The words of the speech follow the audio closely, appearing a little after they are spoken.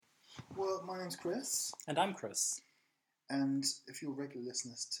Well, my name's Chris. And I'm Chris. And if you're regular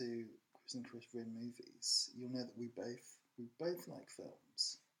listeners to Chris and Chris Rin Movies, you'll know that we both like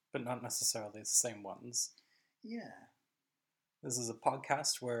films. But not necessarily the same ones. Yeah. This is a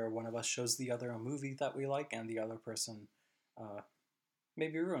podcast where one of us shows the other a movie that we like and the other person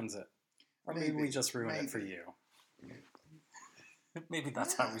maybe ruins it. Or maybe we just ruin it for you. Maybe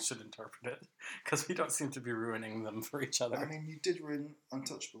that's how we should interpret it. Because we don't seem to be ruining them for each other. I mean, you did ruin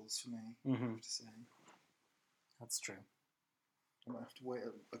Untouchables for me, I have to say. That's true. I might have to wait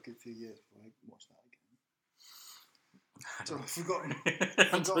a good few years before I watch that again. So I've forgotten.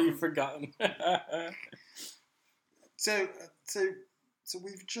 Until you've forgotten. So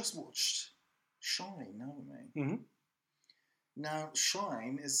we've just watched Shine, haven't we? Mm-hmm. Now,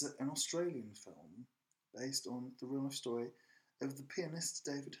 Shine is an Australian film based on the real life story of the pianist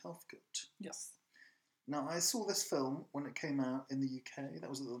David Helfgott. Yes. Now, I saw this film when it came out in the UK.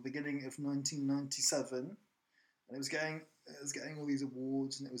 That was at the beginning of 1997, and it was getting all these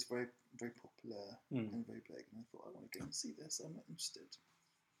awards, and it was very, very popular and very big. And I thought, I want to go and see this. I'm interested.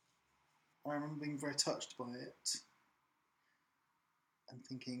 I remember being very touched by it, and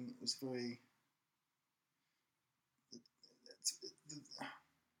thinking it was very.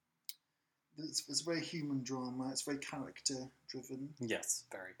 It's a very human drama. It's very character driven. Yes,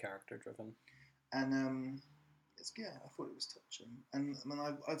 very character driven. And I thought it was touching. And I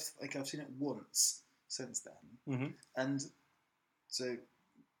mean, I've seen it once since then. Mm-hmm. And so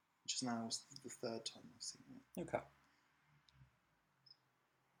just now was the third time I've seen it. Okay.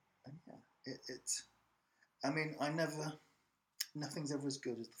 And yeah, I mean, nothing's ever as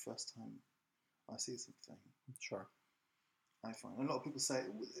good as the first time I see something. Sure. I find a lot of people say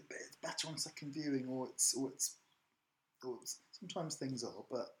it's better on second viewing, or it's sometimes things are,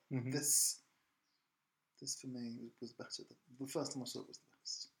 but this for me was better. The first time I saw it was the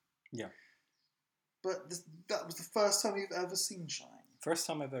best. Yeah. But that was the first time you've ever seen Shine. First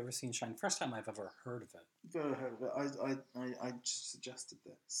time I've ever seen Shine. First time I've ever heard of it. You've ever heard of it? I just suggested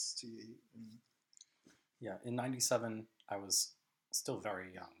this to you. Yeah, in '97 I was still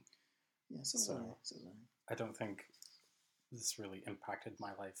very young. Yeah, so was I. I don't think this really impacted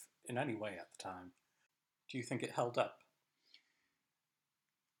my life in any way at the time. Do you think it held up?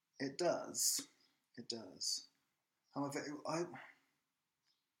 It does. It does. However, I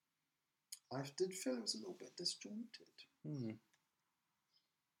did feel it was a little bit disjointed.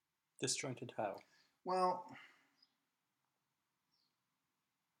 Disjointed how? Well,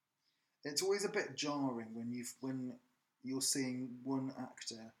 it's always a bit jarring when you're seeing one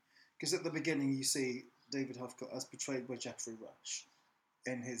actor, because at the beginning you see David Helfgott as portrayed by Geoffrey Rush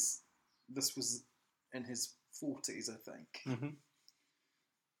this was in his 40s, I think. Mm-hmm.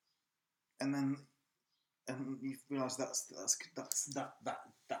 And you realise that's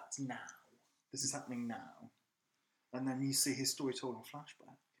now. This is happening now. And then you see his story told in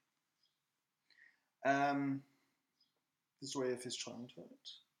flashback. The story of his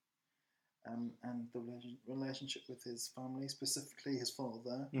childhood. And the relationship with his family, specifically his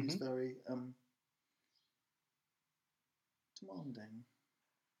father, who's very demanding.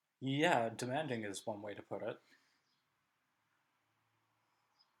 Yeah, demanding is one way to put it.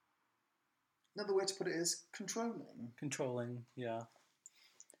 Another way to put it is controlling. Controlling, yeah.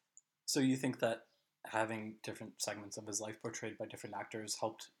 So you think that having different segments of his life portrayed by different actors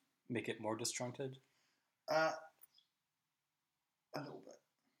helped make it more disjointed? A little bit.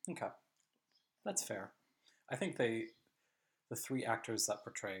 Okay. That's fair. I think the three actors that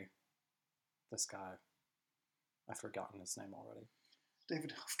portray this guy, I've forgotten his name already.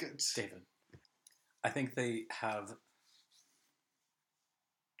 David Helfgott. David. I think they have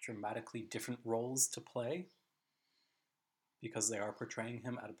dramatically different roles to play because they are portraying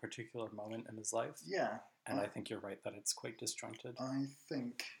him at a particular moment in his life. Yeah. And I think you're right that it's quite disjointed. I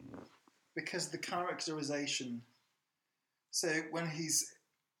think because the characterization... So when he's...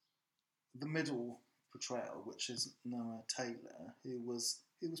 The middle portrayal, which is Noah Taylor, who was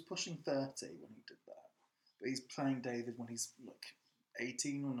pushing 30 when he did that. But he's playing David when he's like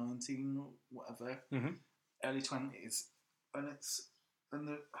 18 or 19 or whatever, early 20s,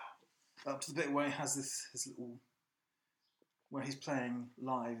 and up to the bit where he has his little, where he's playing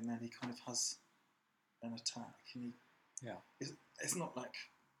live, and then he kind of has an attack, and it's not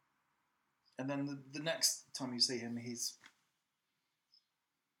like, and then the next time you see him, he's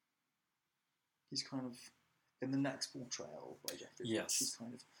kind of in the next portrayal by Geoffrey Rush. Yes, he's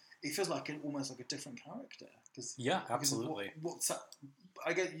kind of. He feels like almost like a different character. Absolutely.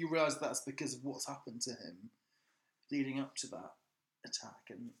 I get you realise that's because of what's happened to him leading up to that attack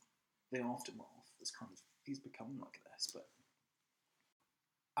and the aftermath. It's kind of he's become like this, but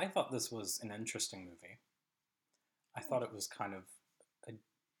I thought this was an interesting movie. I thought it was kind of a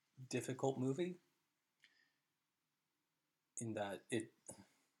difficult movie in that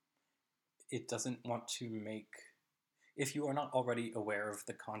it doesn't want to make... If you are not already aware of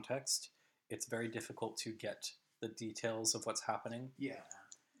the context, it's very difficult to get the details of what's happening. Yeah.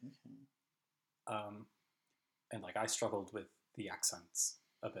 Okay. And like I struggled with the accents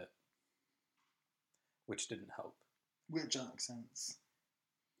a bit, which didn't help. Which accents?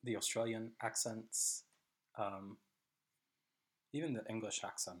 The Australian accents, even the English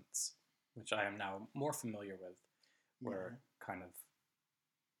accents, which I am now more familiar with, were kind of...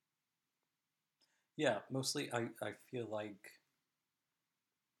 Yeah, mostly I feel like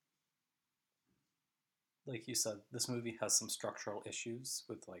you said, this movie has some structural issues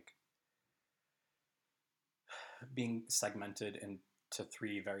with like being segmented into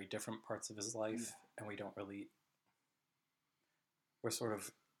 3 very different parts of his life, and we don't really... We're sort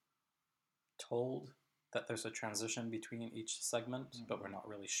of told that there's a transition between each segment, but we're not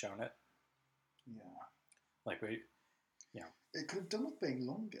really shown it. Yeah. Like we... Yeah. It could have done with being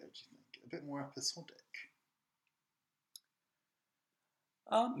longer, do you think? A bit more episodic.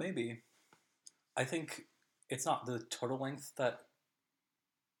 Maybe. I think it's not the total length that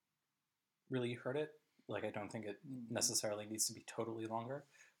really hurt it. Like, I don't think it necessarily needs to be totally longer,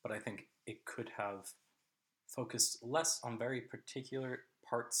 but I think it could have focused less on very particular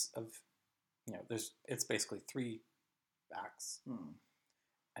parts of, it's basically 3 acts.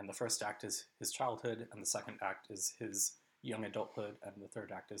 And the first act is his childhood, and the second act is his young adulthood, and the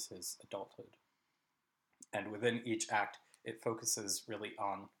third act is his adulthood. And within each act, it focuses really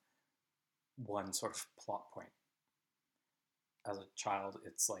on one sort of plot point. As a child,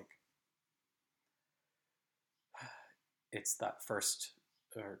 it's like, it's that first,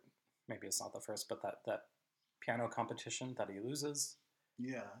 or maybe it's not the first, but that piano competition that he loses.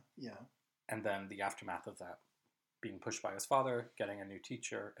 Yeah. And then the aftermath of that, being pushed by his father, getting a new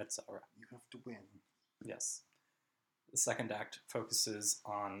teacher, etc. You have to win. Yes. The second act focuses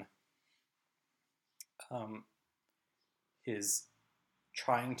on his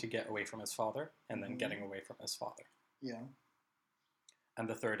trying to get away from his father and then getting away from his father. Yeah. And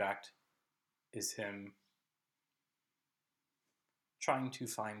the third act is him trying to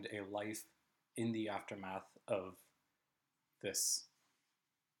find a life in the aftermath of this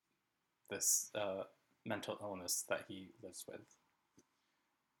mental illness that he lives with.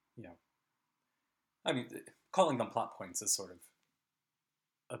 I mean, calling them plot points is sort of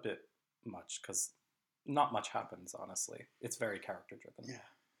a bit much, because not much happens, honestly. It's very character-driven.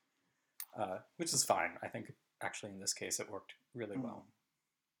 Yeah. Which is fine. I think, actually, in this case, it worked really well.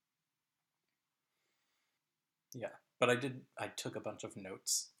 Yeah. But I took a bunch of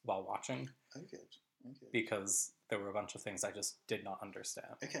notes while watching. Oh, good. Because there were a bunch of things I just did not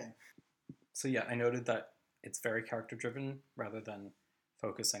understand. Okay. So yeah, I noted that it's very character-driven rather than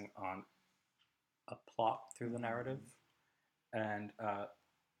focusing on a plot through the narrative. And,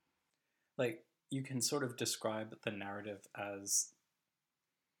 you can sort of describe the narrative as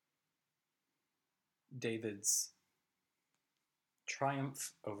David's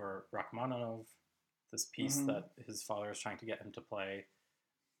triumph over Rachmaninoff, this piece that his father is trying to get him to play,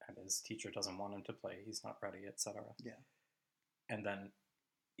 and his teacher doesn't want him to play, he's not ready, etc. Yeah. And then,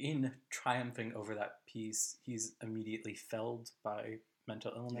 in triumphing over that piece, he's immediately felled by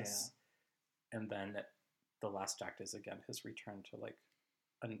mental illness. Yeah. And then the last act is, again, his return to, like,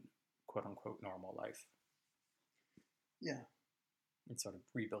 a quote-unquote normal life. Yeah. And sort of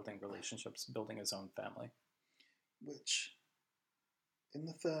rebuilding relationships, building his own family. Which, in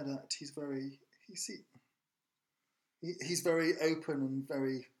the third act, he's very open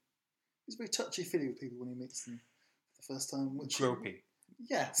and he's very touchy-feely with people when he meets them for the first time. Gropey.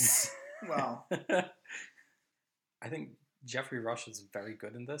 Yes. Wow. I think Geoffrey Rush is very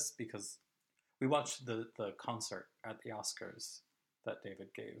good in this, because we watched the concert at the Oscars that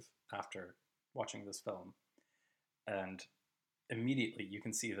David gave after watching this film, and immediately you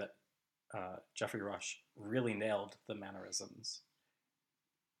can see that Geoffrey Rush really nailed the mannerisms.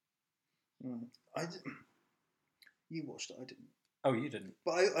 You watched it, I didn't. Oh, you didn't?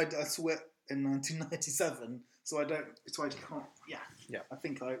 But I saw it in 1997, so I can't. Yeah. I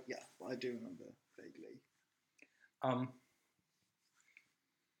think I do remember vaguely.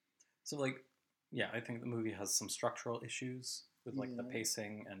 So I think the movie has some structural issues with the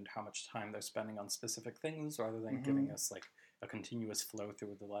pacing and how much time they're spending on specific things rather than giving us a continuous flow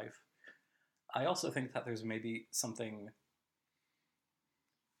through the life. I also think that there's maybe something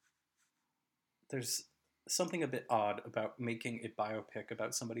a bit odd about making a biopic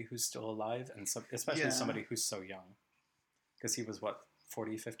about somebody who's still alive, and especially somebody who's so young. Because he was,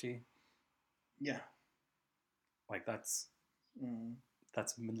 40, 50. Yeah. Like, that's Mm.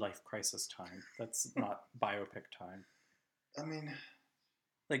 midlife crisis time. That's not biopic time. I mean,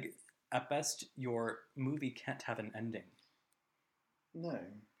 Like, at best, your movie can't have an ending. no.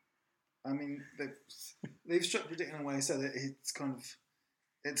 I mean, they've structured it in a way so that it's kind of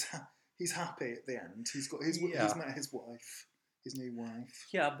he's happy at the end. He's met his wife, his new wife.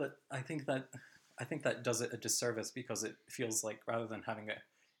 Yeah, but I think that does it a disservice because it feels like rather than having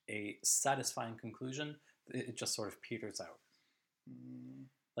a satisfying conclusion, it just sort of peters out. Mm.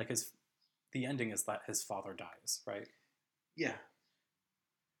 Like the ending is that his father dies, right? Yeah.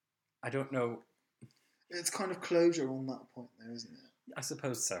 I don't know. It's kind of closure on that point, though, isn't it? I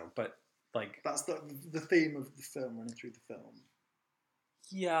suppose so, but like that's the theme of the film running through the film.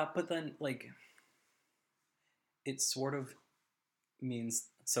 Yeah, but then like it sort of means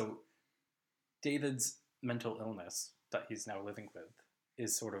so David's mental illness that he's now living with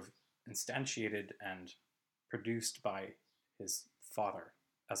is sort of instantiated and produced by his father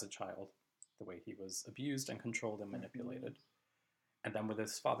as a child, the way he was abused and controlled and manipulated. Mm-hmm. And then with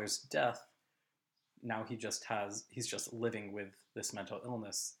his father's death, now he's just living with this mental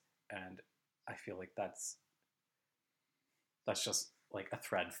illness, and I feel like that's just like a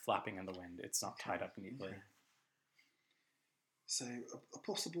thread flapping in the wind. It's not tied up neatly. Okay. So a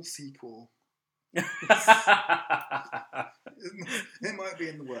possible sequel. It might be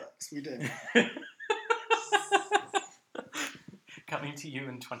in the works. We don't. Coming to you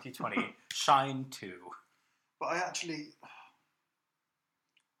in 2020, Shine 2. But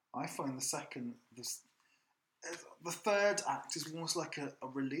I find the third act is almost like a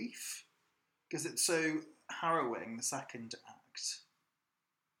relief because it's so harrowing. The second act.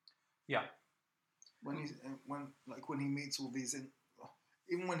 Yeah. When he meets all these,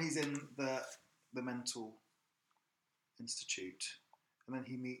 even when he's in the mental institute, and then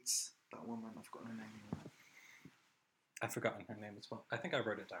he meets that woman. I've forgotten her name. I've forgotten her name as well. I think I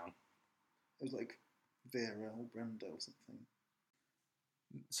wrote it down. It was like Vera or Brenda or something.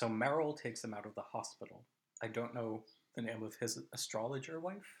 So Meryl takes him out of the hospital. I don't know the name of his astrologer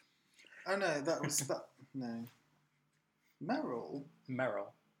wife. Oh no, that was that. No, Meryl.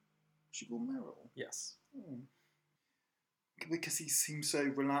 Meryl. She called Meryl. Yes. Because he seems so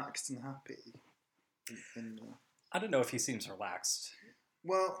relaxed and happy. I don't know if he seems relaxed.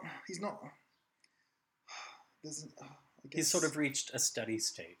 Well, he's not. He's sort of reached a steady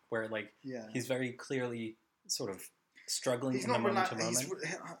state where, like, he's very clearly sort of struggling from moment to moment.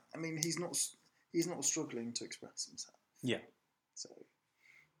 He's not struggling to express himself. Yeah. So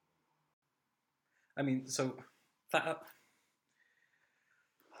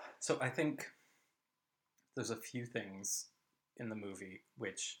I think there's a few things in the movie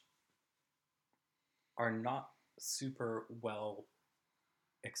which are not super well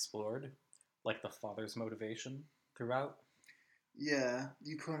explored, like the father's motivation throughout. Yeah,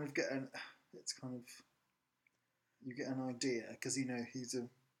 you kind of get you get an idea because he's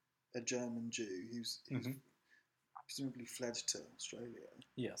a German Jew who's presumably fled to Australia.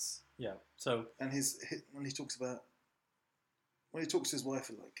 Yes, yeah. So and when he talks to his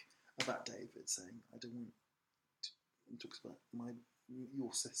wife about David, saying, "I don't want." He talks about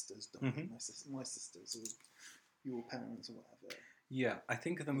your sisters, dying, my sisters, or your parents, or whatever. Yeah, I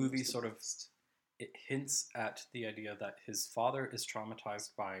think the movie sort of it hints at the idea that his father is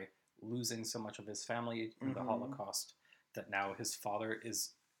traumatized by losing so much of his family in the Holocaust that now his father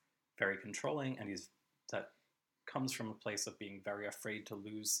is very controlling, and that comes from a place of being very afraid to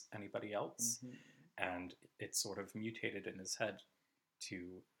lose anybody else, and it's sort of mutated in his head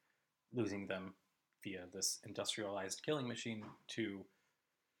to losing them via this industrialized killing machine to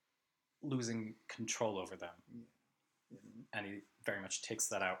losing control over them. And he very much takes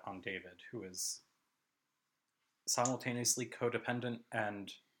that out on David, who is simultaneously codependent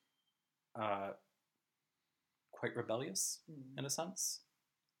and quite rebellious in a sense.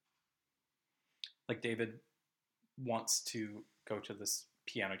 Like, David wants to go to this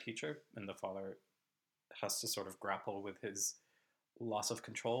piano teacher, and the father has to sort of grapple with his loss of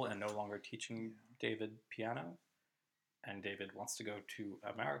control and no longer teaching David piano. And David wants to go to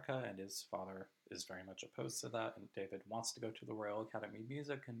America, and his father is very much opposed to that. And David wants to go to the Royal Academy of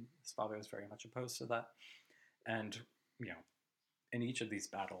Music, and his father is very much opposed to that. And, in each of these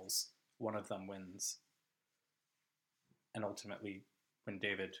battles, one of them wins. And ultimately, when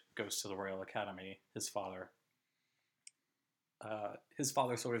David goes to the Royal Academy, his father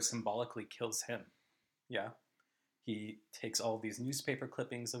sort of symbolically kills him. Yeah. He takes all these newspaper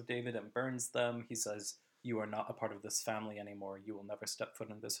clippings of David and burns them. He says, "You are not a part of this family anymore. You will never step foot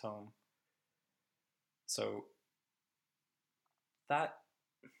in this home." So that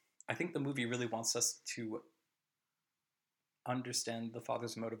I think the movie really wants us to understand the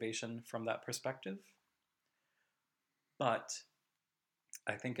father's motivation from that perspective. But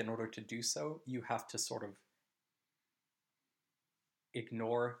I think in order to do so, you have to sort of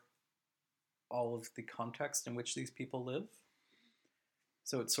ignore all of the context in which these people live.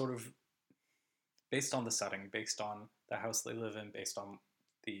 So it's sort of based on the setting, based on the house they live in, based on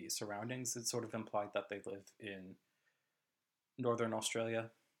the surroundings. It's sort of implied that they live in northern Australia,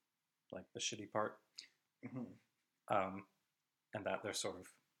 like the shitty part, and that they're sort of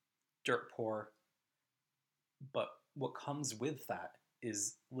dirt poor. But what comes with that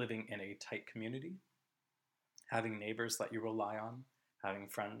is living in a tight community, having neighbors that you rely on, having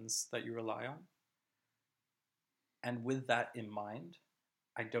friends that you rely on. And with that in mind,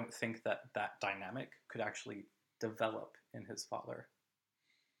 I don't think that that dynamic could actually develop in his father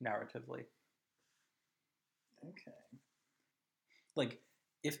narratively. Okay. Like,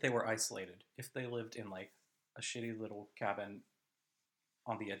 if they were isolated, if they lived in like a shitty little cabin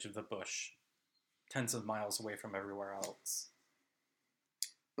on the edge of the bush, tens of miles away from everywhere else.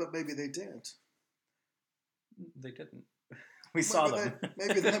 But maybe they did. They didn't. We saw them.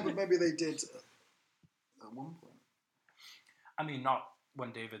 Maybe they did at one point. I mean, not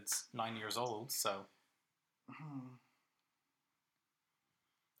when David's 9 years old, so...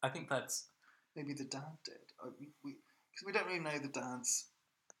 I think that's... Maybe the dad did. Because we don't really know the dad's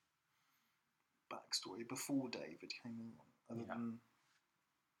backstory before David came along, other than...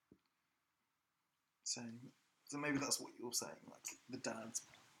 So maybe that's what you're saying, like the dad's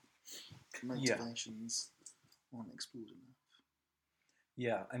motivations aren't explored enough.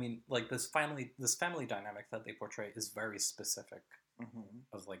 Yeah, I mean, like this family dynamic that they portray is very specific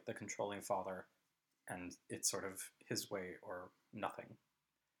of like the controlling father, and it's sort of his way or nothing.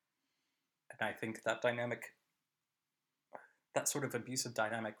 And I think that dynamic, that sort of abusive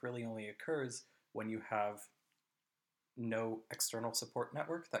dynamic, really only occurs when you have no external support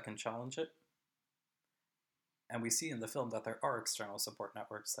network that can challenge it. And we see in the film that there are external support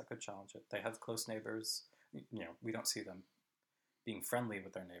networks that could challenge it. They have close neighbors. You know, we don't see them being friendly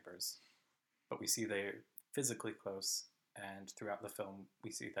with their neighbors, but we see they're physically close. And throughout the film,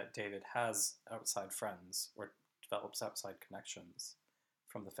 we see that David has outside friends or develops outside connections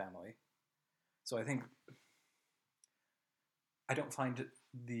from the family. So I think I don't find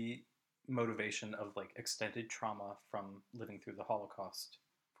the motivation of like extended trauma from living through the Holocaust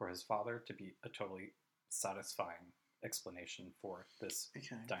for his father to be a totally satisfying explanation for this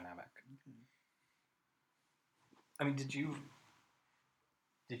dynamic. Okay. I mean, did you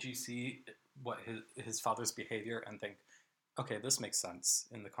see what his father's behavior and think, okay, this makes sense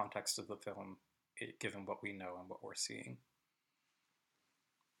in the context of the film, given what we know and what we're seeing?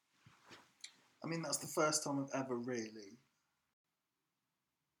 I mean, that's the first time I've ever really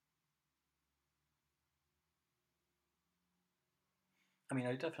I mean,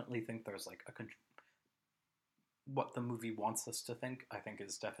 I definitely think there's like what the movie wants us to think, I think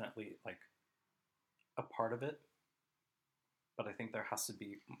is definitely like a part of it. But I think there has to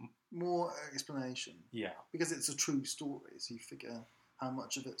be more explanation. Yeah. Because it's a true story, so you figure how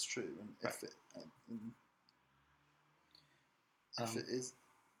much of it's true and if it is,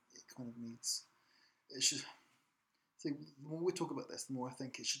 it kind of needs. It should. See, the more we talk about this, the more I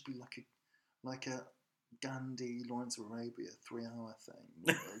think it should be like a Gandhi, Lawrence of Arabia 3-hour thing.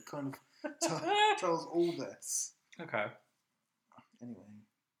 It kind of tells all this. Okay. Anyway.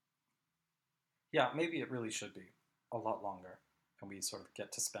 Yeah, maybe it really should be a lot longer, and we sort of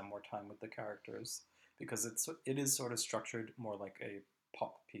get to spend more time with the characters, because it is sort of structured more like a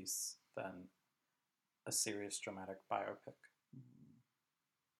pop piece than a serious dramatic biopic.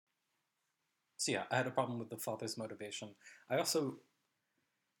 So yeah, I had a problem with the father's motivation. I also,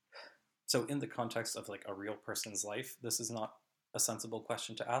 so in the context of like a real person's life, this is not a sensible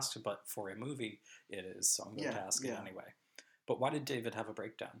question to ask, but for a movie it is, so I'm going to ask it anyway. But why did David have a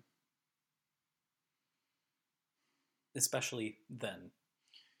breakdown? Especially then.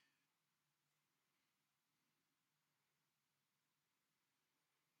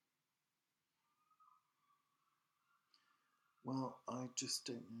 Well, I just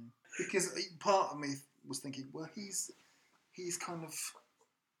don't know. Because part of me was thinking, well, he's kind of,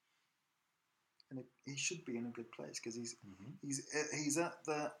 he should be in a good place, because he's at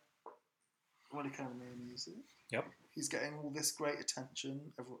the Royal Academy of Music. Yep. He's getting all this great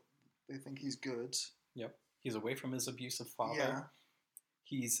attention. They think he's good. Yep. He's away from his abusive father. Yeah.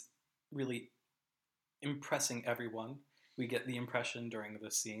 He's really impressing everyone. We get the impression during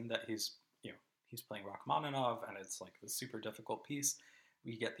the scene that he's playing Rachmaninoff, and it's like a super difficult piece.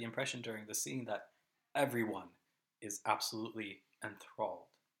 We get the impression during the scene that everyone is absolutely enthralled.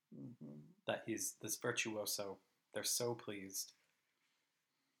 Mm-hmm. That he's this virtuoso. They're so pleased.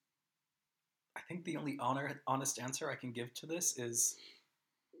 I think the only honest answer I can give to this is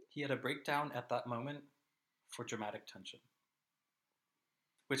he had a breakdown at that moment for dramatic tension,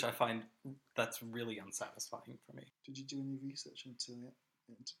 which I find that's really unsatisfying for me. Did you do any research into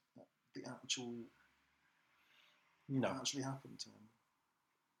the actual No. what actually happened to him?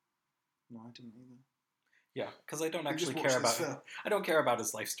 No, I didn't either. Yeah, because I don't You actually just care watched this about. film. I don't care about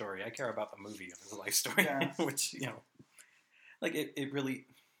his life story. I care about the movie of his life story, Yeah. which like it really,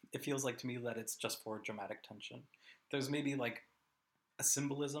 it feels like to me that it's just for dramatic tension. There's maybe like a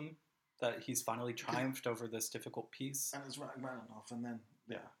symbolism that he's finally triumphed over this difficult piece. And it's Rachmaninoff, and then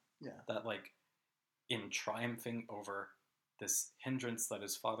yeah. That like in triumphing over this hindrance that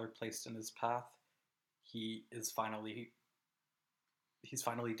his father placed in his path, he's finally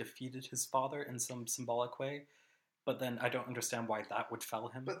defeated his father in some symbolic way. But then I don't understand why that would fell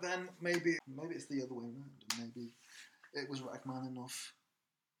him. But then maybe it's the other way around, and maybe it was Rachmaninoff.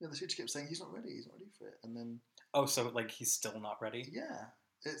 Yeah, the teacher kept saying he's not ready for it, and then So like he's still not ready. yeah,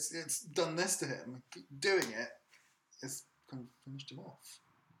 it's done this to him. Doing it, it's kind of finished him off.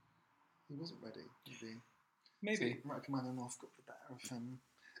 He wasn't ready. Maybe. So Rachmaninoff got the better of him,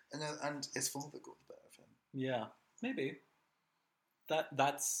 and his father got the better of him. Yeah, maybe.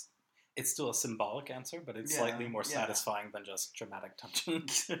 That's it's still a symbolic answer, but it's slightly more satisfying than just dramatic tension.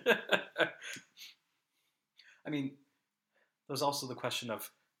 I mean, there's also the question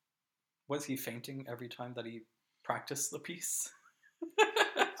of, was he fainting every time that he practiced the piece?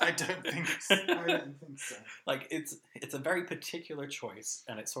 I don't think so. Like it's a very particular choice,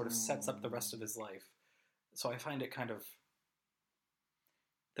 and it sort of sets up the rest of his life. So I find it kind of,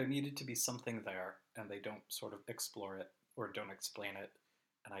 there needed to be something there, and they don't sort of explore it or don't explain it,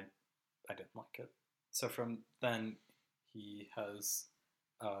 and I didn't like it. So from then, he has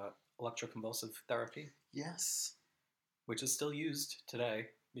electroconvulsive therapy. Yes. Which is still used today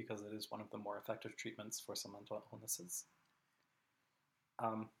because it is one of the more effective treatments for some mental illnesses.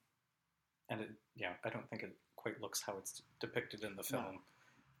 And I don't think it quite looks how it's depicted in the film. No,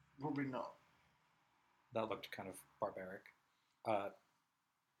 probably not. That looked kind of barbaric.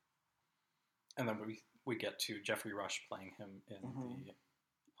 And then we get to Geoffrey Rush playing him in the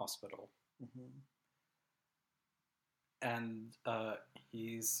hospital. Mm-hmm. And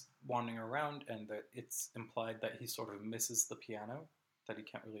he's wandering around, and it's implied that he sort of misses the piano, that he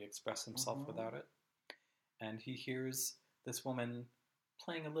can't really express himself without it. And he hears this woman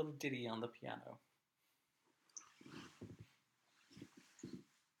playing a little ditty on the piano.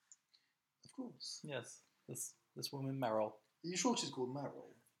 Of course. Yes, this woman, Meryl. Are you sure she's called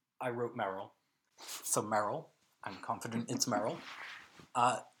Meryl? I wrote Meryl. So Meryl, I'm confident it's Meryl,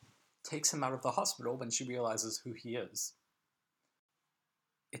 takes him out of the hospital when she realizes who he is.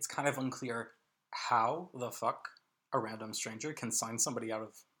 It's kind of unclear how the fuck a random stranger can sign somebody out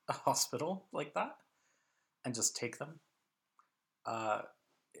of a hospital like that and just take them.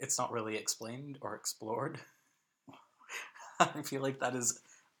 It's not really explained or explored. I feel like that is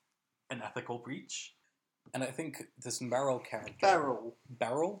an ethical breach. And I think this Meryl character... Beryl.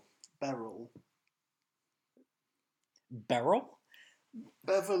 Beryl? Beryl. Beryl?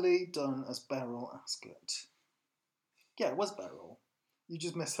 Beverly Dunn as Beryl Ascot. Yeah, it was Beryl. You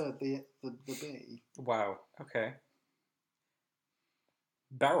just misheard the B. Wow, okay.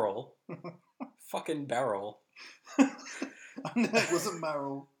 Beryl? Fucking Beryl. I knew it wasn't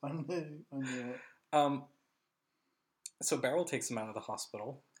Meryl. I knew it. So Beryl takes him out of the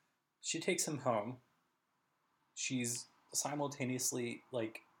hospital. She takes him home. She's simultaneously,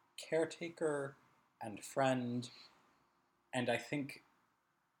 like, caretaker and friend, and I think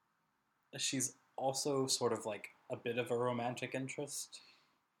she's also sort of, like, a bit of a romantic interest.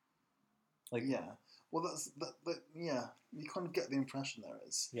 Like, yeah. Well, yeah. You kind of get the impression there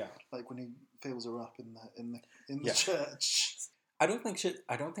is. Yeah. Like when he fills her up in the church. I don't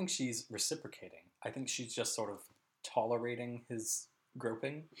think she's reciprocating. I think she's just sort of tolerating his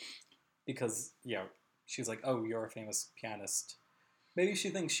groping because, she's like, oh, you're a famous pianist. Maybe she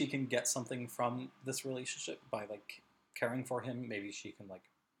thinks she can get something from this relationship by, like, caring for him. Maybe she can, like,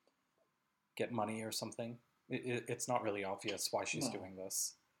 get money or something. It's not really obvious why she's doing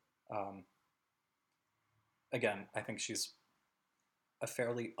this. Again, I think she's a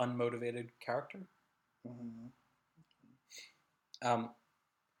fairly unmotivated character. Mm-hmm.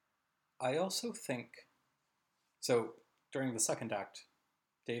 I also think... So, during the second act,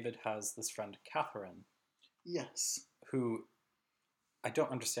 David has this friend, Catherine. Yes. Who... I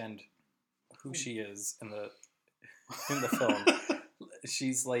don't understand who she is in the film.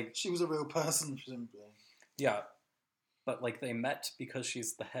 She's like... She was a real person, presumably. Yeah. But like they met because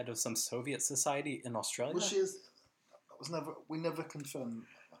she's the head of some Soviet society in Australia. Well, she is. That was never. We never confirmed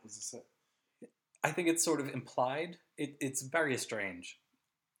that was a set. I think it's sort of implied. It's very strange.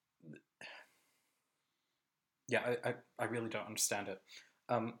 Yeah, I really don't understand it.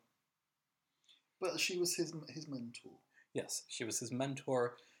 But she was his mentor. Yes, she was his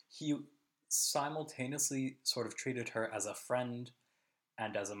mentor. He simultaneously sort of treated her as a friend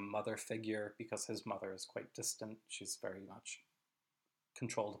and as a mother figure because his mother is quite distant. She's very much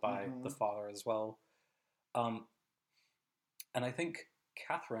controlled by the father as well. And I think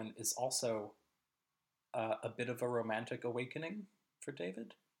Catherine is also a bit of a romantic awakening for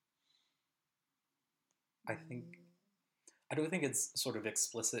David. I don't think it's sort of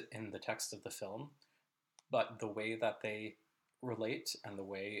explicit in the text of the film, but the way that they relate and the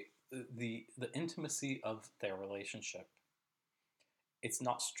way the intimacy of their relationship, it's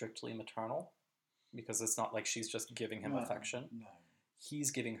not strictly maternal because it's not like she's just giving him affection. No.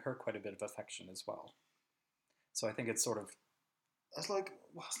 He's giving her quite a bit of affection as well. So I think it's sort of... It's like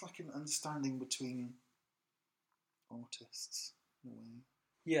an understanding between artists, in a way.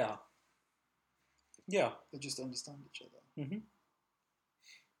 Yeah. Yeah. They just understand each other. Mm-hmm.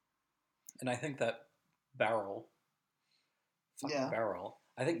 And I think that Beryl,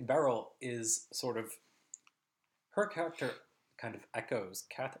 I think Beryl is sort of... Her character kind of echoes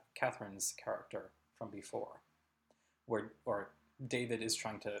Catherine's character from before, or David is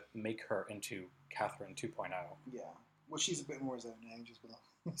trying to make her into Catherine 2.0. Yeah. Well, she's a bit more his own age as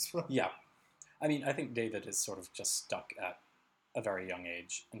well. Yeah. I mean, I think David is sort of just stuck at a very young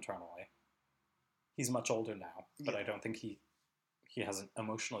age internally. He's much older now, but I don't think he hasn't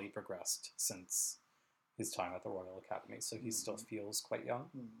emotionally progressed since his time at the Royal Academy, so he still feels quite young.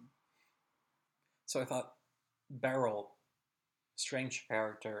 So I thought Beryl, strange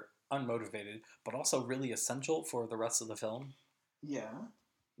character, unmotivated, but also really essential for the rest of the film. Yeah.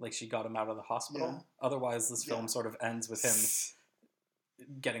 Like, she got him out of the hospital. Yeah. Otherwise, this film sort of ends with him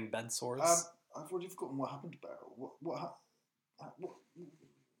getting bed sores. I've already forgotten what happened to Beryl.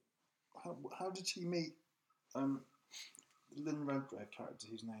 How did he meet Lynn Redgrave character,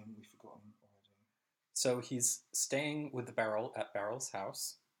 whose name we've forgotten already? So he's staying with Beryl at Beryl's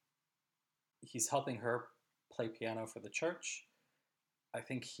house. He's helping her play piano for the church. I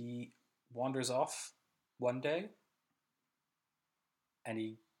think he wanders off one day and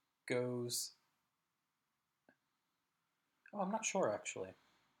he goes... Oh, I'm not sure, actually.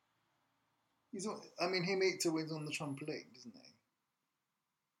 He meets her on the trampoline, doesn't he?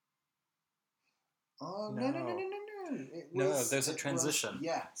 Oh, no. There's a transition.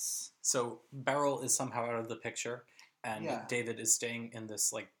 Yes. So Beryl is somehow out of the picture, and David is staying in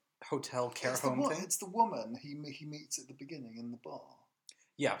this like hotel care home thing. It's the woman he meets at the beginning in the bar.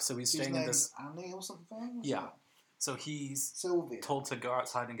 Yeah, so he's staying in this... Annie or something? So he's Sylvia. Told to go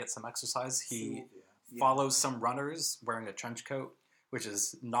outside and get some exercise. He follows some runners wearing a trench coat, which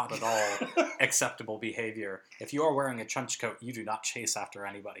is not at all acceptable behavior. If you are wearing a trench coat, you do not chase after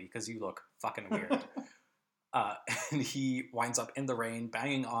anybody because you look fucking weird. And he winds up in the rain,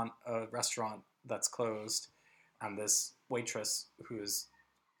 banging on a restaurant that's closed, and this waitress, who is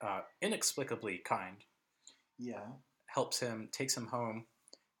inexplicably kind, helps him, takes him home.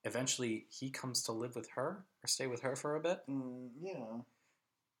 Eventually, he comes to live with her, or stay with her for a bit. And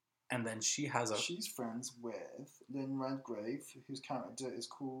then she's friends with Lynn Redgrave, whose character is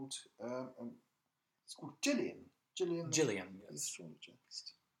called Gillian. Gillian, the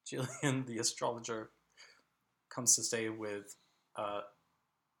astrologist. Gillian, the astrologer, comes to stay with a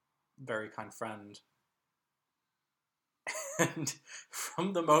very kind friend. And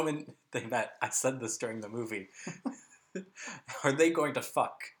from the moment they met, I said this during the movie, are they going to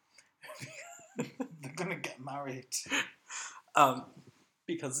fuck? They're going to get married.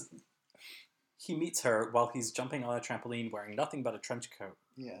 Because he meets her while he's jumping on a trampoline wearing nothing but a trench coat.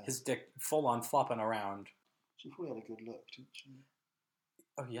 Yeah. His dick full on flopping around. She probably had a good look, didn't she?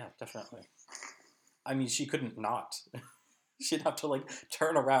 Oh yeah, definitely. I mean, she couldn't not. She'd have to like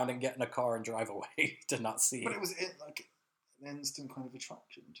turn around and get in a car and drive away to not see. But it was like an instant kind of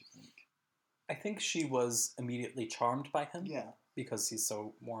attraction, do you think? I think she was immediately charmed by him. Yeah. Because he's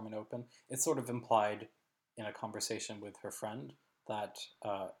so warm and open. It's sort of implied in a conversation with her friend that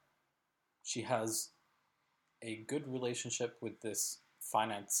she has a good relationship with this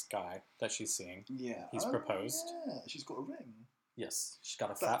finance guy that she's seeing. Yeah. He's proposed. Yeah, she's got a ring. Yes, she's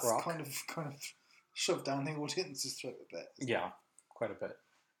got a fat rock. Kind of shoved down the audience's throat a bit. Yeah, quite a bit.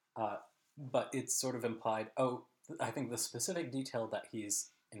 But it's sort of implied, I think the specific detail that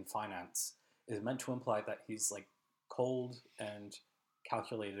he's in finance is meant to imply that he's like cold and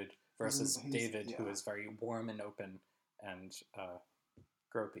calculated versus David, who is very warm and open and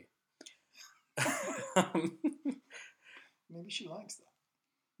gropey. Maybe she likes that.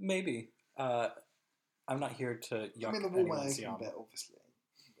 Maybe. I'm not here to yuck I mean, the anyone's woman yum. bit, obviously.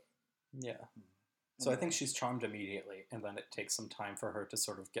 Yeah. So I think she's charmed immediately, and then it takes some time for her to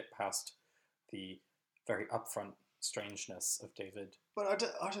sort of get past the very upfront strangeness of David. But I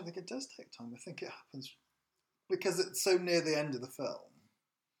don't think it does take time. I think it happens because it's so near the end of the film.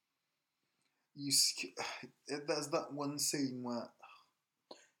 There's that one scene where...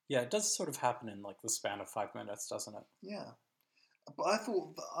 Yeah, it does sort of happen in like the span of 5 minutes, doesn't it? Yeah. But I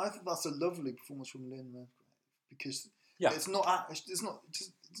thought that's a lovely performance from Lynn Redgrave, because it's not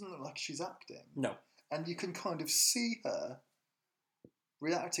like she's acting. No. And you can kind of see her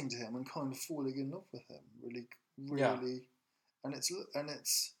reacting to him and kind of falling in love with him, really. Yeah. And it's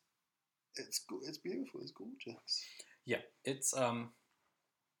beautiful. It's gorgeous. Yeah, it's a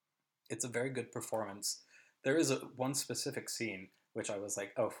very good performance. There is one specific scene which I was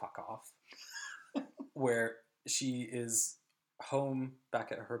like, oh, fuck off, where she is home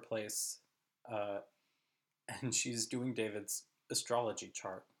back at her place, and she's doing David's astrology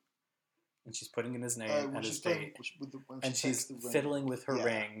chart, and she's putting in his name and his date, and she's fiddling with her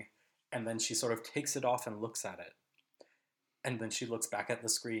ring, and then she sort of takes it off and looks at it, and then she looks back at the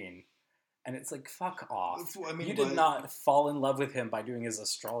screen, and it's like, fuck off. That's what I mean. You did not fall in love with him by doing his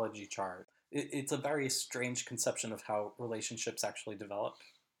astrology chart. It's a very strange conception of how relationships actually develop.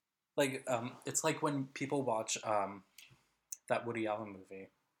 Like, it's like when people watch that Woody Allen movie.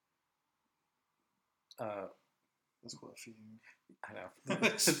 There's quite a few. I know.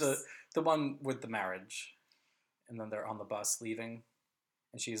 the one with the marriage. And then they're on the bus leaving.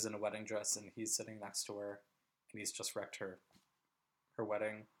 And she's in a wedding dress and he's sitting next to her. And he's just wrecked her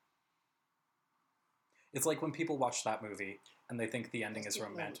wedding. It's like when people watch that movie and they think the ending is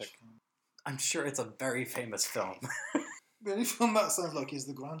romantic. I'm sure it's a very famous film. The only film that sounds like is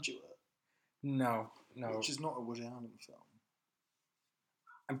The Graduate. No. Which is not a Woody Allen film.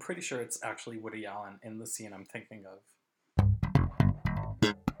 I'm pretty sure it's actually Woody Allen in the scene I'm thinking of.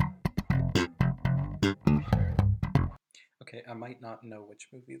 Okay, I might not know which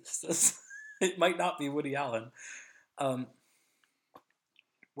movie this is. It might not be Woody Allen. Well,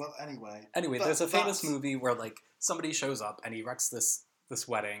 anyway. There's a famous movie where like somebody shows up and he wrecks this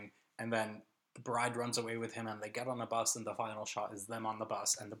wedding, and then the bride runs away with him, and they get on a bus, and the final shot is them on the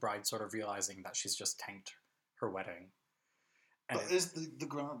bus, and the bride sort of realizing that she's just tanked her wedding. And that is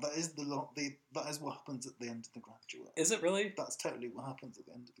what happens at the end of The Graduate. Is it really? That's totally what happens at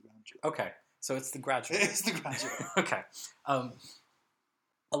the end of The Graduate. Okay, so it's The Graduate. It's The Graduate. Okay.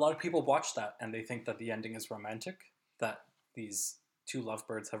 A lot of people watch that and they think that the ending is romantic, that these two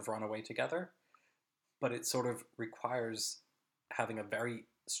lovebirds have run away together, but it sort of requires having a very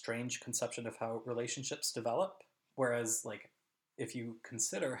strange conception of how relationships develop. Whereas, like, if you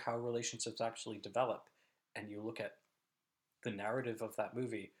consider how relationships actually develop and you look at the narrative of that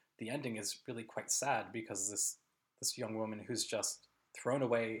movie, the ending is really quite sad, because this young woman who's just thrown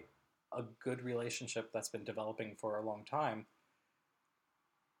away a good relationship that's been developing for a long time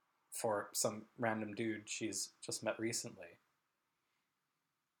for some random dude she's just met recently.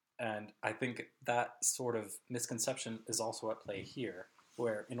 And I think that sort of misconception is also at play here,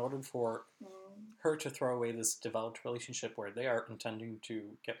 where in order for her to throw away this developed relationship where they are intending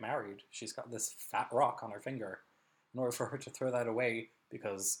to get married, she's got this fat rock on her finger. In order for her to throw that away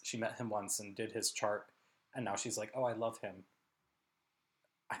because she met him once and did his chart, and now she's like, oh, I love him.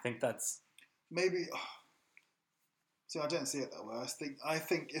 I think that's... Maybe... See, I don't see it that way. I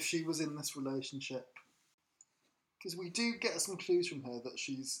think if she was in this relationship... Because we do get some clues from her that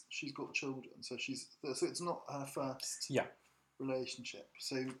she's got children, so it's not her first relationship.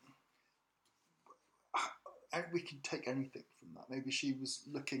 So we can take anything from that. Maybe she was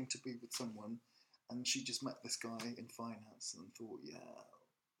looking to be with someone, and she just met this guy in finance and thought, yeah,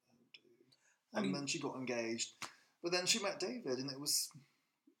 that'll do. And then she got engaged, but then she met David,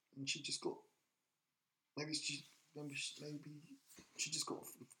 and she just got maybe she just got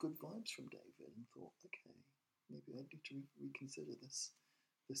good vibes from David and thought, okay, maybe I need to reconsider this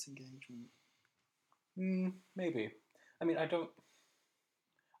engagement. Maybe. I mean,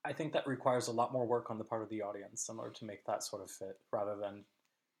 I think that requires a lot more work on the part of the audience in order to make that sort of fit, rather than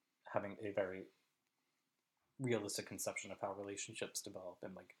having a very realistic conception of how relationships develop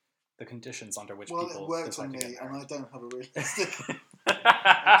and like the conditions under which people it works on me, and I don't have a realistic.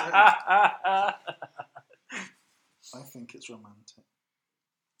 I think it's romantic.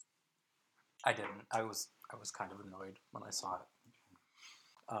 I didn't. I was kind of annoyed when I saw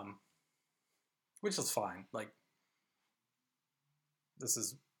it, which is fine. Like, this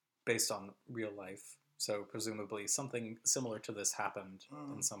is based on real life So presumably something similar to this happened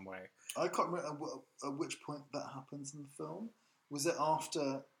in some way. I can't remember at which point that happens in the film. Was it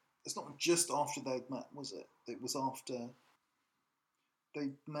after? It's not just after they'd met, was it? It was after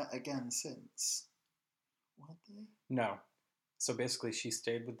they met again since. Had they? No. So basically, she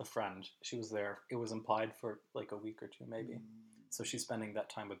stayed with the friend. She was there. It was implied for like a week or two, maybe. So she's spending that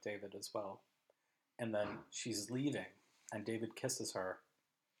time with David as well. And then she's leaving, and David kisses her.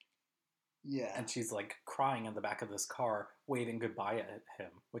 Yeah. And she's like crying in the back of this car, waving goodbye at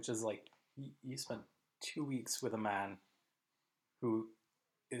him, which is like, you spent 2 weeks with a man who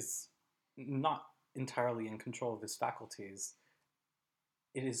is not entirely in control of his faculties.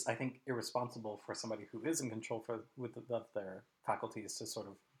 It is, I think, irresponsible for somebody who is in control of their faculties to sort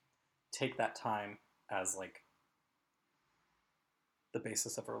of take that time as like the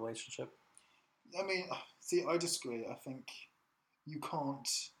basis of a relationship. I mean, see, I disagree. I think you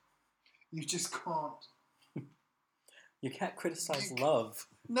just can't. You can't criticize love.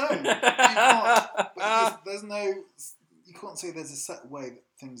 No, you can't. But there's no. You can't say there's a set way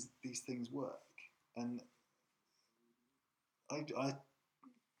that these things work, and I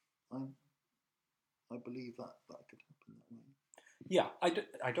believe that could happen that way. Yeah,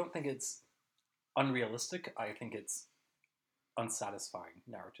 I don't think it's unrealistic. I think it's unsatisfying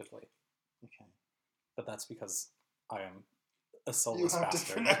narratively. Okay. But that's because I am a soulless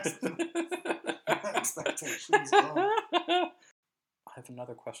bastard. Expectations. I have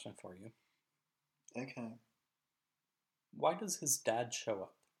another question for you. Okay. Why does his dad show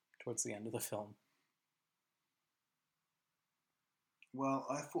up towards the end of the film? Well,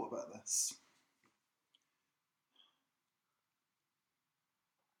 I thought about this.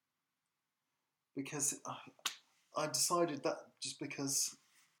 Because I decided that just because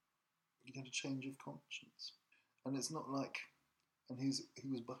he had a change of conscience. And it's not like... And he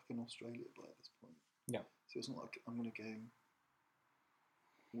was back in Australia by this point. Yeah. So it's not like I'm going to go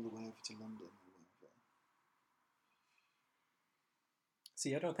all the way over to London or whatever.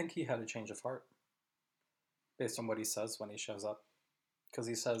 See, I don't think he had a change of heart. Based on what he says when he shows up. Because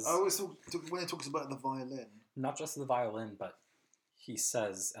he says... Oh, when he talks about the violin. Not just the violin, but he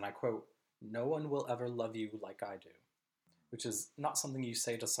says, and I quote, "No one will ever love you like I do." Which is not something you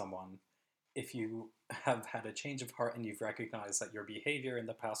say to someone if you have had a change of heart and you've recognized that your behavior in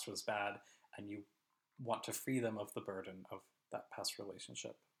the past was bad and you want to free them of the burden of that past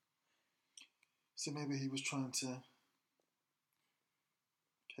relationship. So maybe he was trying to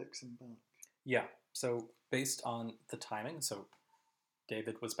coax him back. Yeah, so based on the timing, so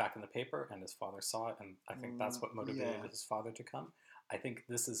David was back in the paper and his father saw it, and I think that's what motivated his father to come. I think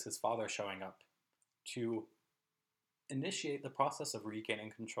this is his father showing up to initiate the process of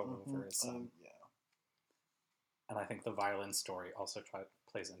regaining control over his son. Yeah. And I think the violin story also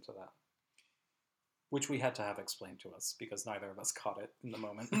plays into that. Which we had to have explained to us, because neither of us caught it in the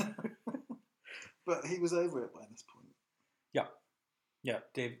moment. But he was over it by this point. Yeah. Yeah,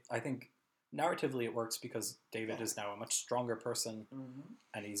 Dave, I think narratively it works because David is now a much stronger person,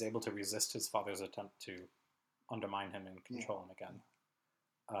 and he's able to resist his father's attempt to undermine him and control him again.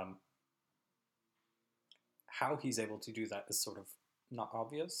 How he's able to do that is sort of not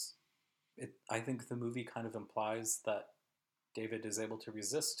obvious. I think the movie kind of implies that David is able to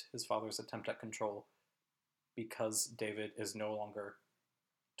resist his father's attempt at control because David is no longer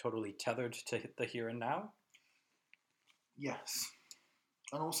totally tethered to the here and now. Yes.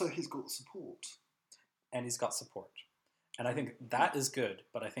 And also he's got support. And he's got support. And I think that is good,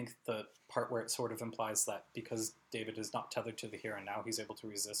 but I think the part where it sort of implies that because David is not tethered to the here and now, he's able to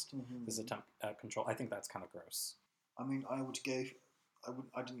resist his attempt at control, I think that's kind of gross. I mean, I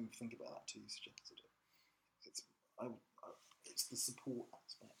didn't even think about that till you suggested it. It's the support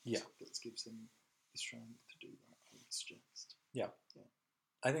aspect that gives him the strength to do that, I would suggest. Yeah.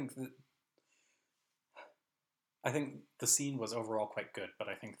 I think the scene was overall quite good, but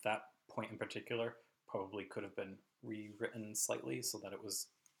I think that point in particular probably could have been rewritten slightly so that it was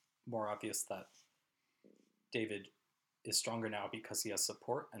more obvious that David is stronger now because he has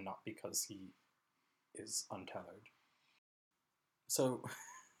support and not because he is untethered. So,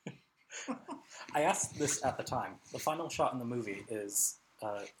 I asked this at the time. The final shot in the movie is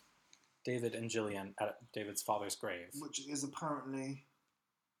David and Gillian at David's father's grave. Which is apparently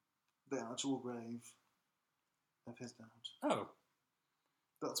the actual grave of his dad. Oh.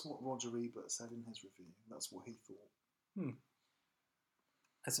 That's what Roger Ebert said in his review. That's what he thought.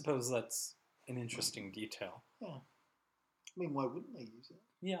 I suppose that's an interesting detail. Yeah. I mean, why wouldn't they use it?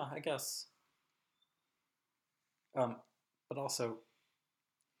 Yeah, I guess. But also,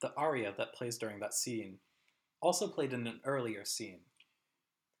 the aria that plays during that scene also played in an earlier scene.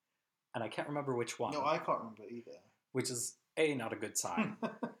 and I can't remember which one. No, I can't remember either. Which is A, not a good sign,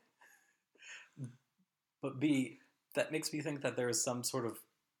 but B, that makes me think that there is some sort of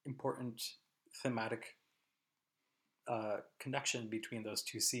important thematic connection between those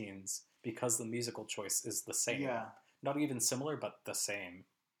two scenes because the musical choice is the same. Yeah. Not even similar, but the same.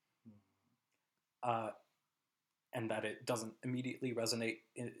 And that it doesn't immediately resonate.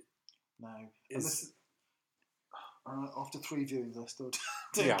 No. After 3 viewings, I still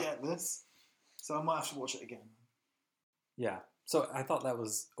don't get this. So I might have to watch it again. Yeah. So I thought that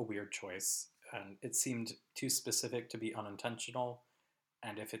was a weird choice. And it seemed too specific to be unintentional.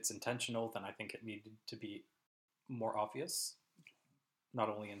 And if it's intentional, then I think it needed to be more obvious. Not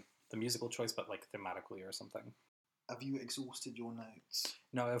only in the musical choice, but like thematically or something. Have you exhausted your notes?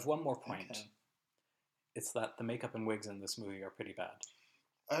 No, I have one more point. Okay. It's that the makeup and wigs in this movie are pretty bad.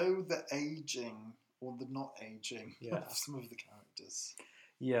 Oh, the aging or the not aging of some of the characters.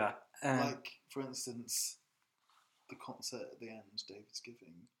 Yeah. Like, for instance, the concert at the end David's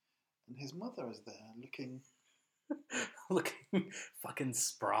giving, and his mother is there looking fucking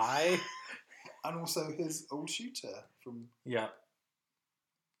spry. And also his old shooter from... Yeah.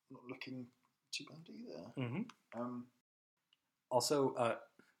 Not looking too bad either. Mm-hmm. Also,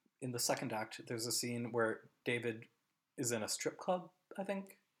 in the second act, there's a scene where David is in a strip club, I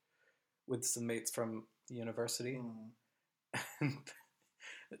think, with some mates from the university.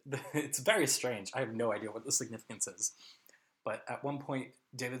 It's very strange. I have no idea what the significance is. But at one point,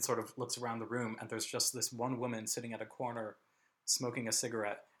 David sort of looks around the room, and there's just this one woman sitting at a corner, smoking a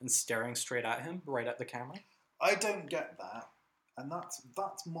cigarette, and staring straight at him, right at the camera. I don't get that. And that's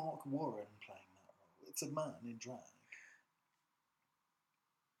Mark Warren playing that role. It's a man in drag.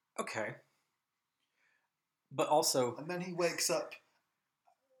 Okay. But also... And then he wakes up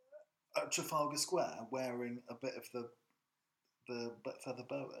at Trafalgar Square wearing a bit of the feather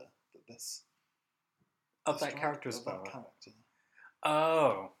boa that this... Of that character's boa? That character.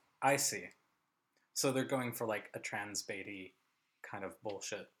 Oh, I see. So they're going for like a trans-baity kind of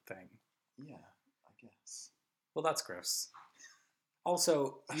bullshit thing. Yeah, I guess. Well, that's gross.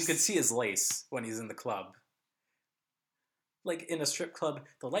 Also, you could see his lace when he's in the club. Like, in a strip club,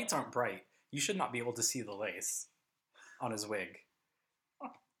 the lights aren't bright. You should not be able to see the lace on his wig.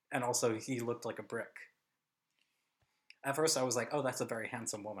 And also, he looked like a brick. At first, I was like, oh, that's a very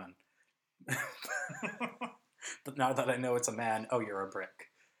handsome woman. But now that I know it's a man, oh, you're a brick.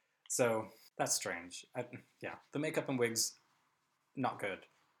 So, that's strange. Yeah, the makeup and wigs, not good.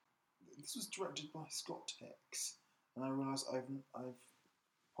 This was directed by Scott Hicks. And I realise I've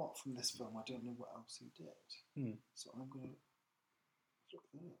apart from this film, I don't know what else he did. So I'm going to look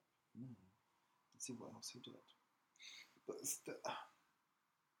that up and see what else he did. But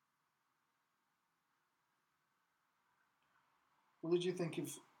what did you think of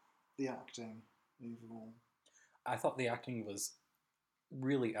the acting overall? I thought the acting was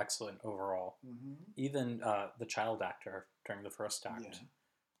really excellent overall. Mm-hmm. Even the child actor during the first act.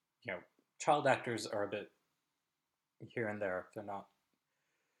 You know, child actors are a bit here and there. They're not...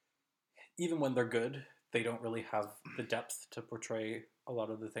 Even when they're good, they don't really have the depth to portray a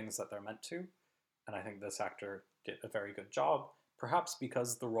lot of the things that they're meant to. And I think this actor did a very good job, perhaps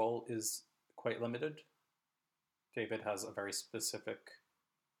because the role is quite limited. David has a very specific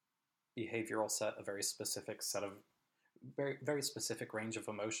behavioral set, a very specific set of very, very specific range of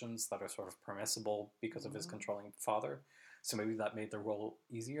emotions that are sort of permissible because of his controlling father. So maybe that made the role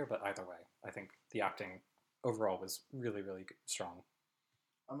easier, but either way, I think the acting overall was really, really good, strong.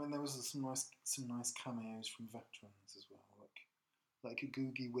 I mean, there was some nice cameos from veterans as well, like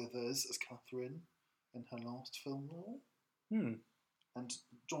Googie Withers as Catherine in her last film role, and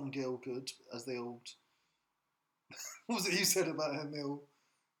John Gielgud as the old. What was it you said about him,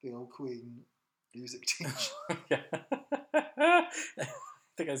 the old Queen music teacher? Yeah, I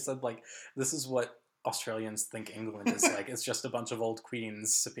think I said like this is what Australians think England is like. It's just a bunch of old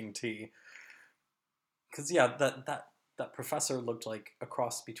queens sipping tea. Because yeah, that professor looked like a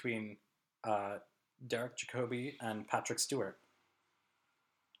cross between Derek Jacobi and Patrick Stewart.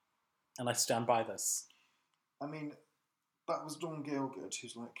 And I stand by this. I mean, that was John Gielgud,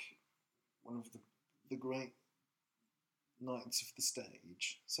 who's like one of the great knights of the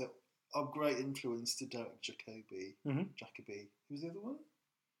stage. So, a great influence to Derek Jacobi. Jacobi. Who's the other one?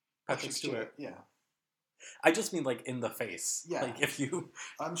 Patrick Stewart. Yeah. I just mean like in the face. Yeah. Like if you...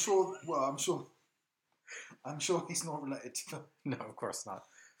 I'm sure he's not related to them. No, of course not.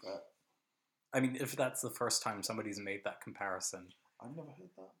 But I mean, if that's the first time somebody's made that comparison. I've never heard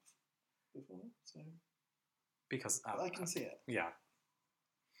that before, so... Because... I can see it. Yeah.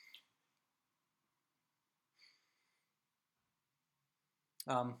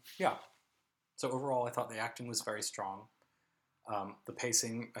 Yeah. So overall, I thought the acting was very strong. The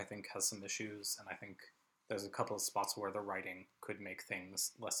pacing, I think, has some issues, and I think there's a couple of spots where the writing could make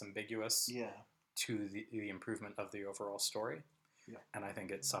things less ambiguous Yeah. to the improvement of the overall story. Yeah. And I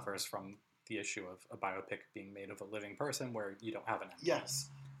think it suffers from the issue of a biopic being made of a living person where you don't have an ending. Yes.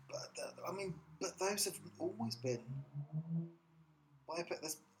 But those have always been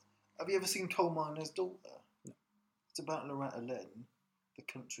biopic. Have you ever seen Coal Miner's Daughter? No. It's about Loretta Lynn, the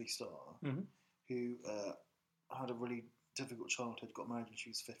country star, Mhm. who had a really difficult childhood, got married when she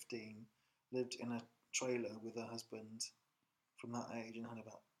was 15, lived in a trailer with her husband from that age, and had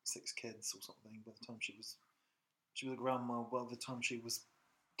about 6 kids or something by the time she was a grandma by the time she was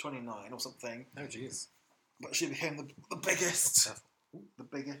 29 or something. Oh, jeez. But she became the biggest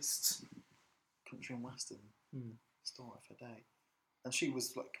country and western star of her day. And she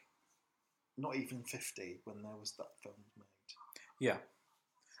was like not even 50 when there was that film made. Yeah.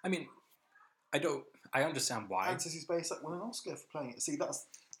 I mean, I understand why. And Sissy Spacek won an Oscar for playing it. See, that's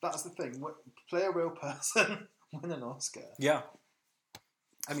the thing. Play a real person, win an Oscar. Yeah.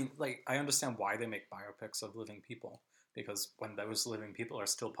 I mean, like, I understand why they make biopics of living people, because when those living people are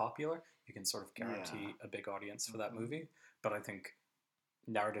still popular, you can sort of guarantee a big audience for that movie. But I think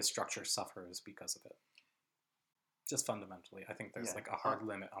narrative structure suffers because of it. Just fundamentally, I think there's like a hard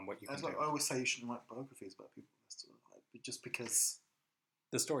limit on what you can do. I always say you shouldn't write biographies about people that's sort of like, just because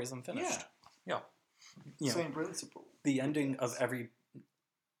the story's unfinished. Yeah. Same principle. The ending of every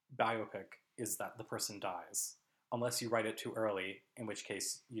biopic is that the person dies, unless you write it too early, in which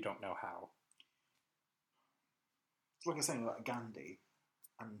case you don't know how. It's like I was saying about Gandhi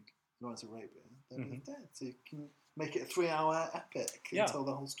and Lawrence Arabia. They're both dead, so you can make it a 3-hour epic and tell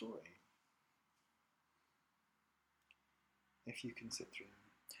the whole story. If you can sit through.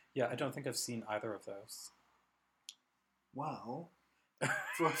 Yeah, I don't think I've seen either of those. Wow.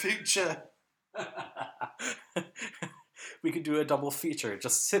 For a future. We could do a double feature,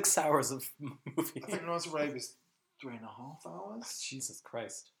 just 6 hours of movie. I think Lawrence Arabia is 3.5 hours. Jesus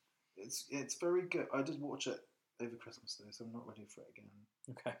Christ. It's very good. I did watch it over Christmas though, so I'm not ready for it again.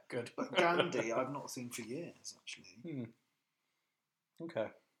 Okay, good. But Gandhi I've not seen for years, actually. Okay.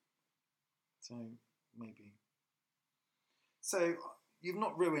 So, maybe. So, you've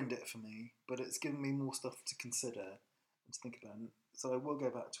not ruined it for me, but it's given me more stuff to consider and to think about. So I will go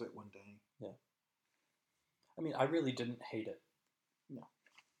back to it one day. Yeah. I mean, I really didn't hate it. No.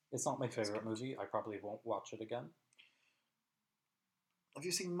 It's not my favourite movie. I probably won't watch it again. Have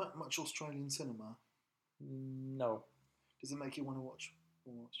you seen much Australian cinema? No. Does it make you want to watch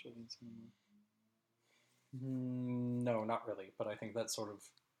more Australian cinema? No, not really. But I think that's sort of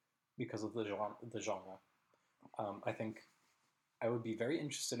because of the genre. I think I would be very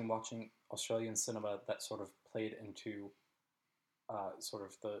interested in watching Australian cinema that sort of played into sort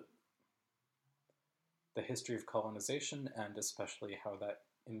of the history of colonization, and especially how that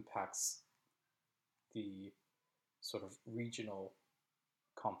impacts the sort of regional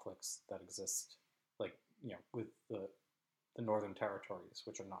conflicts that exist, like, with the Northern Territories,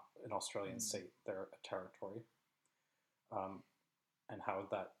 which are not an Australian state, they're a territory, and how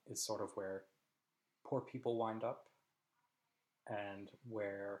that is sort of where poor people wind up, and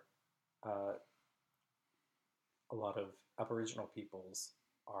where a lot of Aboriginal peoples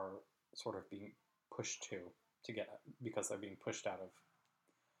are sort of being pushed to get, because they're being pushed out of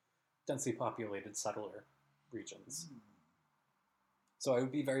densely populated settler regions. So I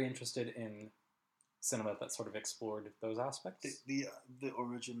would be very interested in cinema that sort of explored those aspects. The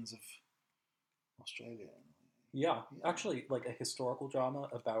origins of Australia. Yeah, actually, like a historical drama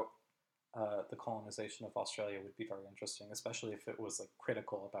about the colonization of Australia would be very interesting, especially if it was like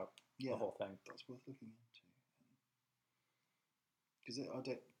critical about the whole thing. That's worth looking into. Because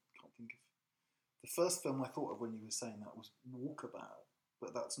can't think of the first film I thought of when you were saying that was Walkabout,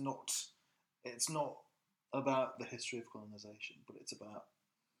 but that's not. It's not about the history of colonization, but it's about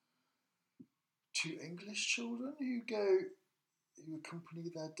 2 English children who accompany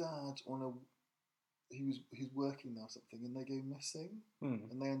their dad on who's working there or something, and they go missing,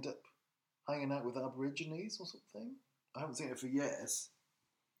 and they end up hanging out with Aborigines or something. I haven't seen it for years,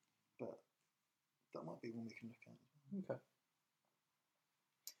 but that might be one we can look at. Okay.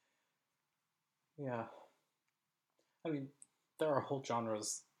 Yeah. I mean, there are whole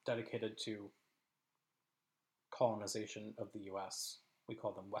genres dedicated to colonization of the US. We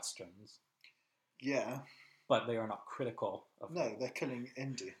call them Westerns. Yeah. But they are not critical of... No, they're killing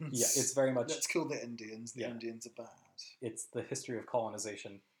Indians. Yeah, it's very much... Let's kill the Indians. The Indians are bad. It's the history of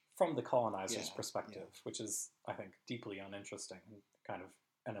colonization from the colonizer's perspective, which is, I think, deeply uninteresting and kind of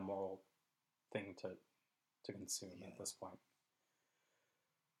an immoral thing to consume at this point.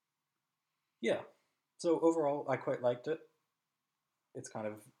 Yeah. So overall, I quite liked it. It's kind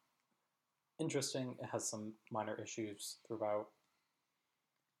of interesting. It has some minor issues throughout.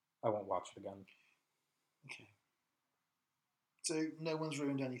 I won't watch it again. Okay. So no one's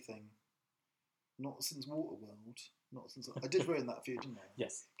ruined anything. Not since Waterworld. Not since I did ruin that for you, didn't I?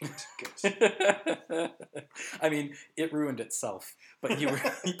 Yes. Good. I mean, it ruined itself, but you were,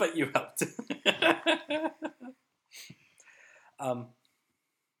 but you helped.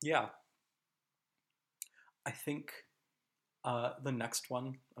 Yeah. I think the next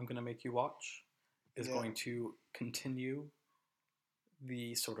one I'm going to make you watch is going to continue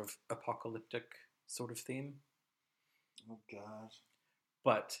the sort of apocalyptic sort of theme. Oh God.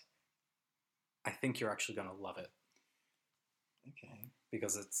 But I think you're actually going to love it. Okay.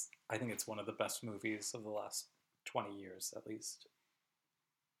 Because I think it's one of the best movies of the last 20 years, at least.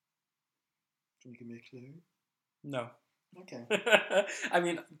 Can you give me a clue? No. Okay. I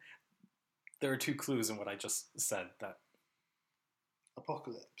mean, there are 2 clues in what I just said that...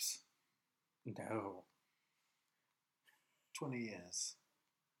 Apocalypse. No. 20 years.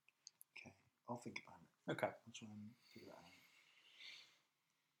 Okay. I'll think about it. Okay. I'll try and figure it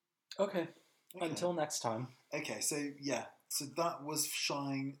out. Okay. Until next time. Okay, so yeah. So that was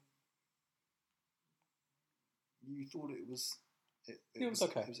Shine. You thought it was... It was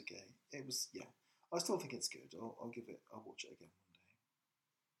okay. It was okay. It was, yeah. I still think it's good. I'll watch it again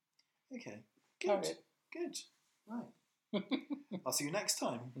one day. Okay. Good. All right. Good. Right. I'll see you next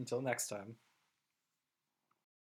time. Until next time.